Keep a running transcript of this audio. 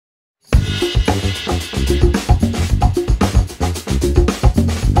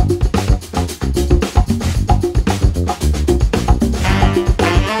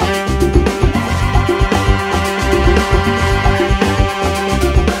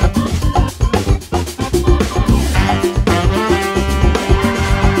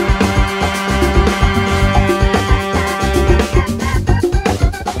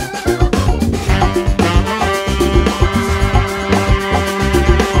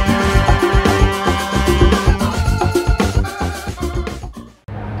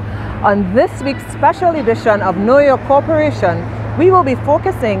On this week's special edition of Know Your Corporation, we will be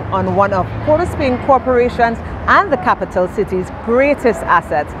focusing on one of Port of Spain Corporation's and the capital city's greatest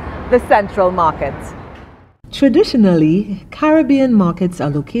assets, the Central Market. Traditionally, Caribbean markets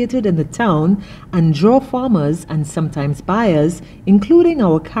are located in the town and draw farmers and sometimes buyers, including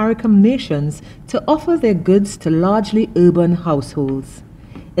our CARICOM nations, to offer their goods to largely urban households.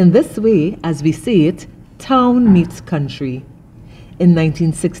 In this way, as we say it, town meets country. In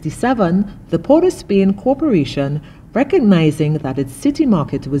 1967, the Port of Spain Corporation, recognizing that its city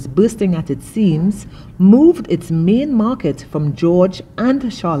market was bursting at its seams, moved its main market from George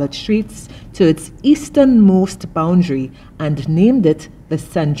and Charlotte Streets to its easternmost boundary and named it the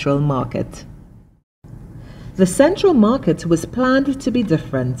Central Market. The Central Market was planned to be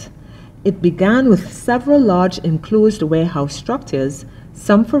different. It began with several large enclosed warehouse structures,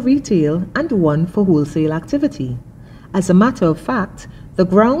 some for retail and one for wholesale activity. As a matter of fact, the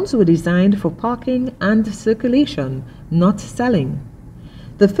grounds were designed for parking and circulation, not selling.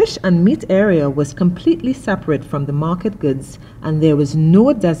 The fish and meat area was completely separate from the market goods, and there was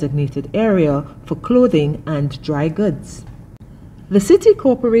no designated area for clothing and dry goods. The City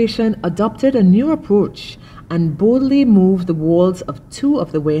Corporation adopted a new approach and boldly moved the walls of two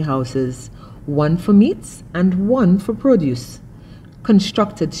of the warehouses, one for meats and one for produce,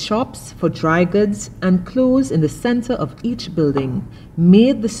 constructed shops for dry goods and clothes in the center of each building,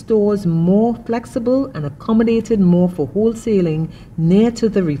 made the stores more flexible and accommodated more for wholesaling near to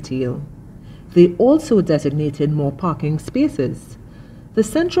the retail. They also designated more parking spaces. The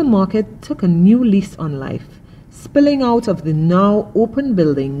Central Market took a new lease on life, spilling out of the now open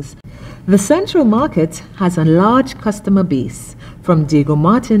buildings. The Central Market has a large customer base, from Diego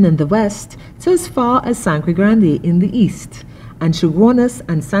Martin in the west to as far as Sangre Grande in the east, and Chaguanas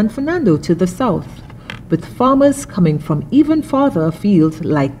and San Fernando to the south, with farmers coming from even farther afield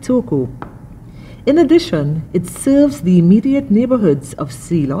like Toco. In addition, it serves the immediate neighborhoods of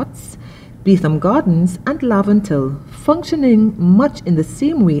Celots, Beetham Gardens and Laventil, functioning much in the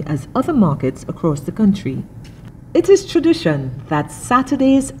same way as other markets across the country. It is tradition that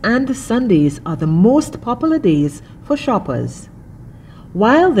Saturdays and Sundays are the most popular days for shoppers.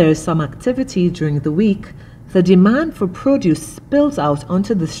 While there is some activity during the week, the demand for produce spills out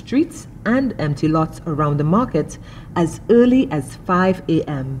onto the streets and empty lots around the market as early as 5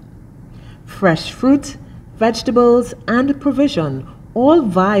 a.m. Fresh fruit, vegetables, and provision all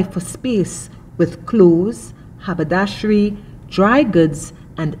vie for space with clothes, haberdashery, dry goods,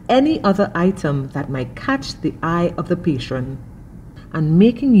 and any other item that might catch the eye of the patron, and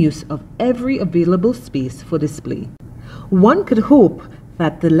making use of every available space for display. One could hope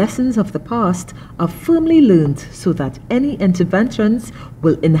that the lessons of the past are firmly learned so that any interventions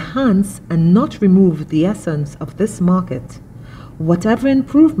will enhance and not remove the essence of this market. Whatever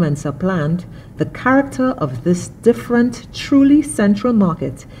improvements are planned, the character of this different, truly central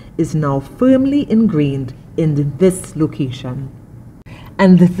market is now firmly ingrained in this location.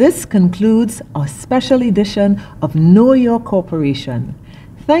 And this concludes our special edition of Know Your Corporation.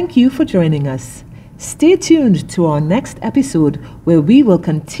 Thank you for joining us. Stay tuned to our next episode where we will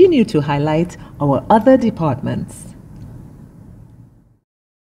continue to highlight our other departments.